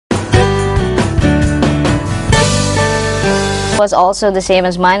was also the same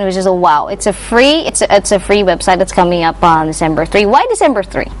as mine, which is a wow. It's a free website that's coming up on December 3. Why December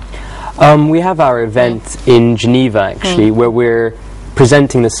 3? We have our event in Geneva, actually, where we're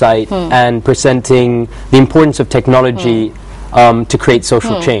presenting the site and presenting the importance of technology to create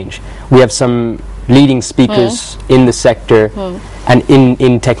social change. We have some leading speakers in the sector and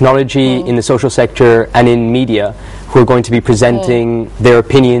in technology, in the social sector, and in media, who are going to be presenting their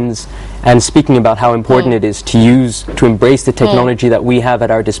opinions and speaking about how important it is to embrace the technology that we have at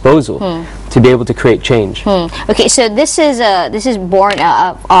our disposal to be able to create change. Okay, so this is born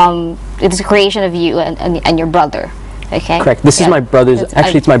it's a creation of you and your brother. Okay, correct. This is my brother's.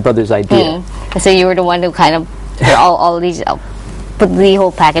 Actually, it's my brother's idea. So you were the one who kind of put all these put the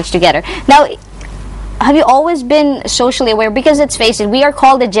whole package together. Now, have you always been socially aware? Because let's face it, we are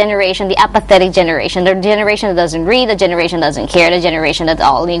called the apathetic generation. The generation that doesn't read, the generation that doesn't care, the generation that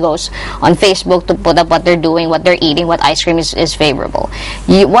only goes on Facebook to put up what they're doing, what they're eating, what ice cream is favorable.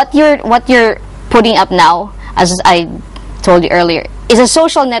 What you're putting up now, as I told you earlier, is a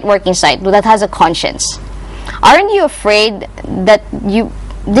social networking site that has a conscience. Aren't you afraid that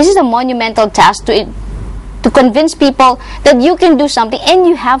this is a monumental task to convince people that you can do something and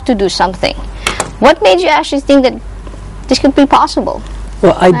you have to do something? What made you actually think that this could be possible?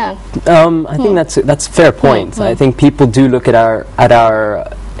 Well, I think that's a fair point. I think people do look at our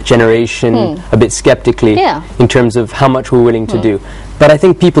generation a bit skeptically in terms of how much we're willing to do. But I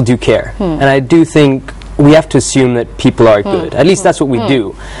think people do care, and I do think we have to assume that people are good. At least that's what we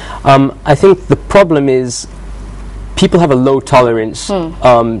do. I think the problem is people have a low tolerance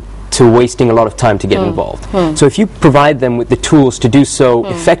to wasting a lot of time to get involved. So if you provide them with the tools to do so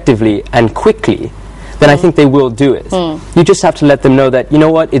effectively and quickly, then I think they will do it. You just have to let them know that, you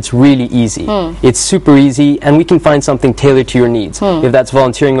know what, it's really easy. It's super easy, and we can find something tailored to your needs. If that's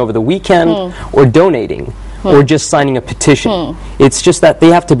volunteering over the weekend, or donating, or just signing a petition. It's just that they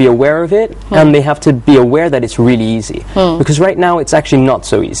have to be aware of it, and they have to be aware that it's really easy. Because right now it's actually not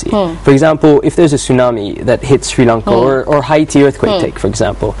so easy. For example, if there's a tsunami that hits Sri Lanka, or Haiti earthquake, take for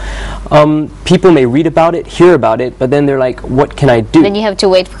example, people may read about it, hear about it, but then they're like, what can I do? Then you have to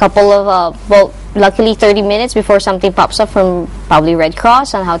wait for a couple of, luckily 30 minutes before something pops up from probably Red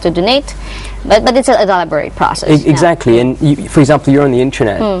Cross on how to donate. But it's an elaborate process. Exactly. And for example, you're on the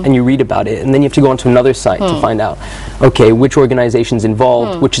internet and you read about it, and then you have to go onto another site to find out, okay, which organization's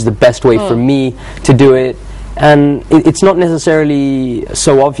involved, which is the best way for me to do it. And it's not necessarily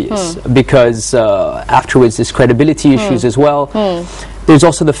so obvious, because afterwards there's credibility issues as well. There's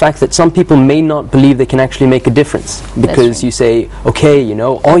also the fact that some people may not believe they can actually make a difference, because you say, okay, you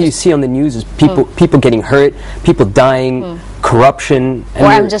know, all you see on the news is people getting hurt, people dying, corruption. And or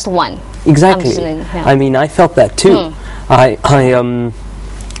I'm just one. Exactly. I mean, I felt that too. I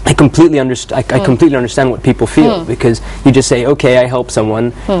completely understand what people feel, because you just say, okay, I help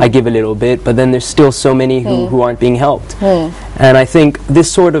someone, I give a little bit, but then there's still so many who aren't being helped. And I think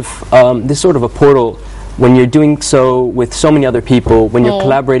this sort of a portal, when you're doing so with so many other people, when you're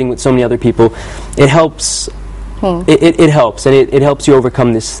collaborating with so many other people, it helps. It helps, and it helps you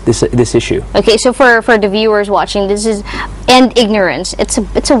overcome this issue. Okay, so for the viewers watching, this is End Ignorance.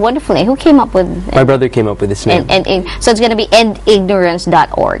 It's a wonderful name. Who came up with it? My brother came up with this name. So it's going to be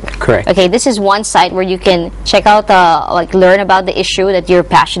endignorance.org. Correct. Okay, this is one site where you can check out, learn about the issue that you're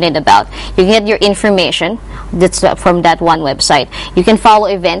passionate about. You can get your information that's from that one website. You can follow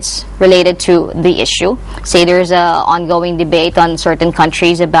events related to the issue. Say there's an ongoing debate on certain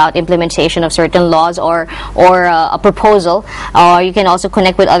countries about implementation of certain laws or a proposal. You can also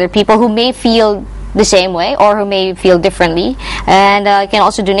connect with other people who may feel the same way or who may feel differently, and you can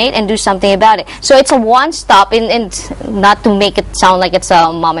also donate and do something about it. So it's a one-stop, and not to make it sound like it's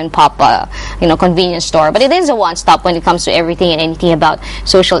a mom and pop convenience store, but it is a one-stop when it comes to everything and anything about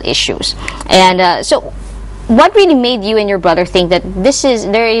social issues. And so what really made you and your brother think that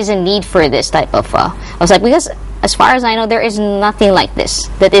there is a need for this type of site? Because as far as I know, there is nothing like this.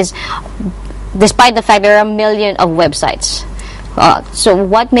 That is, despite the fact there are a million of websites. So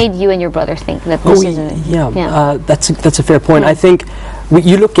what made you and your brother think that this is that's a fair point. I think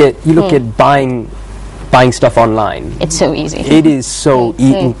you look at buying stuff online. It's so easy. It is so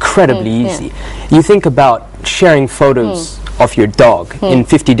incredibly easy. You think about sharing photos of your dog in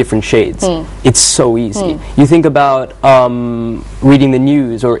 50 different shades. It's so easy. You think about reading the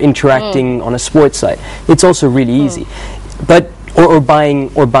news or interacting on a sports site. It's also really easy. But or buying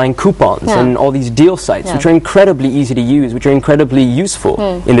coupons and all these deal sites, which are incredibly easy to use, which are incredibly useful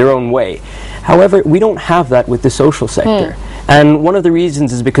in their own way. However, we don't have that with the social sector. And one of the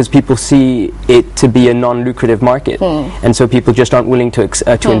reasons is because people see it to be a non-lucrative market, and so people just aren't willing to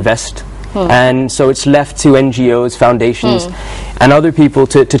invest and so it's left to NGOs, foundations, and other people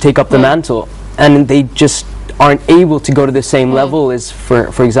to take up the mantle, and they just aren't able to go to the same level as,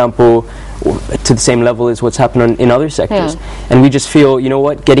 for example, to the same level as what's happened in other sectors. And we just feel, you know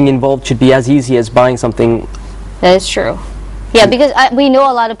what, getting involved should be as easy as buying something. That is true. Yeah, because we know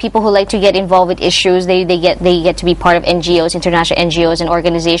a lot of people who like to get involved with issues. They get to be part of NGOs, international NGOs and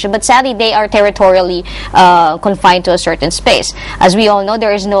organizations, but sadly they are territorially confined to a certain space. As we all know,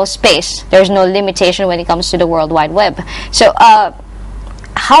 there is no space, there is no limitation when it comes to the World Wide Web. So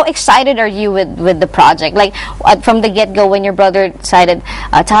how excited are you with the project? Like from the get-go, when your brother decided,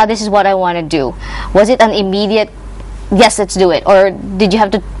 Taha, this is what I want to do, was it an immediate yes, let's do it, or did you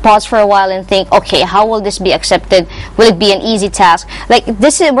have to pause for a while and think, okay, how will this be accepted? Will it be an easy task? Like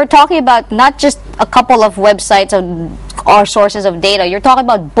this is, we're talking about not just a couple of websites or sources of data. You're talking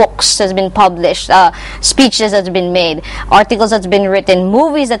about books that's been published, speeches that's been made, articles that's been written,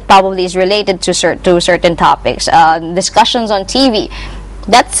 movies that probably is related to certain topics, discussions on TV.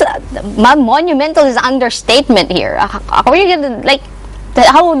 That's monumental is understatement here. How are you gonna, like,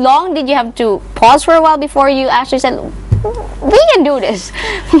 how long did you have to pause for a while before you actually said, we can do this?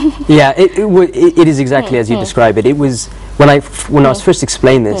 Yeah, it is exactly as you describe it. It was when I was first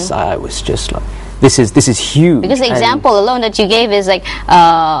explained this, I was just like, this is huge. Because the example alone that you gave is like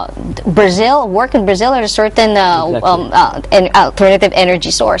Brazil, work in Brazil at a certain alternative energy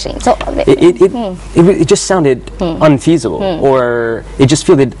sourcing. So it just sounded unfeasible, or it just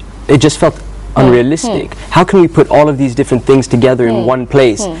felt unrealistic. How can we put all of these different things together in one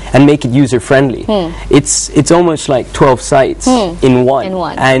place and make it user-friendly? It's almost like 12 sites in one,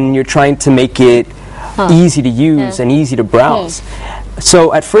 and you're trying to make it easy to use and easy to browse.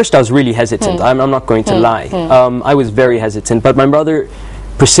 So at first I was really hesitant. I'm not going to lie. I was very hesitant, but my brother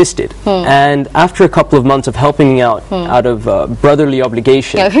persisted, and after a couple of months of helping me out of brotherly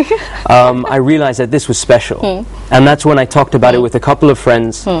obligation, I realized that this was special, and that's when I talked about it with a couple of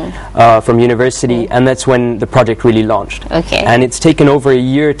friends from university, and that's when the project really launched. And it's taken over a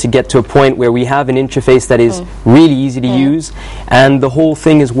year to get to a point where we have an interface that is really easy to use, and the whole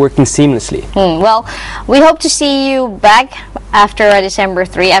thing is working seamlessly. Well, we hope to see you back after December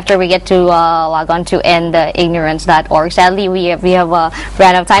 3, after we get to log on to endignorance.org. Sadly, we have ran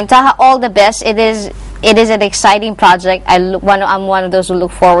out of time. Taha, all the best. It is an exciting project. I'm one of those who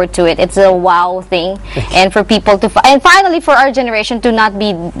look forward to it. It's a wow thing, and for people to and finally for our generation to not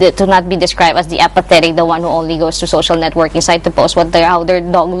be described as the apathetic, the one who only goes to social networking site to post how their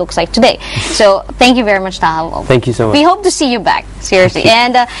dog looks like today. So thank you very much, Taha. Thank you so much. We hope to see you back, seriously.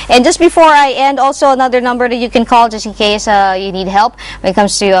 And just before I end, also another number that you can call just in case you need help when it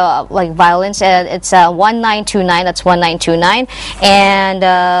comes to like violence. It's 1929. That's 1929. And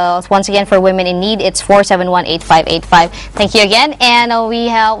once again, for women in need, it's 471-8585. Thank you again, and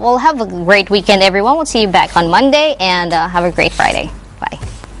we'll have a great weekend, everyone. We'll see you back on Monday, and have a great Friday.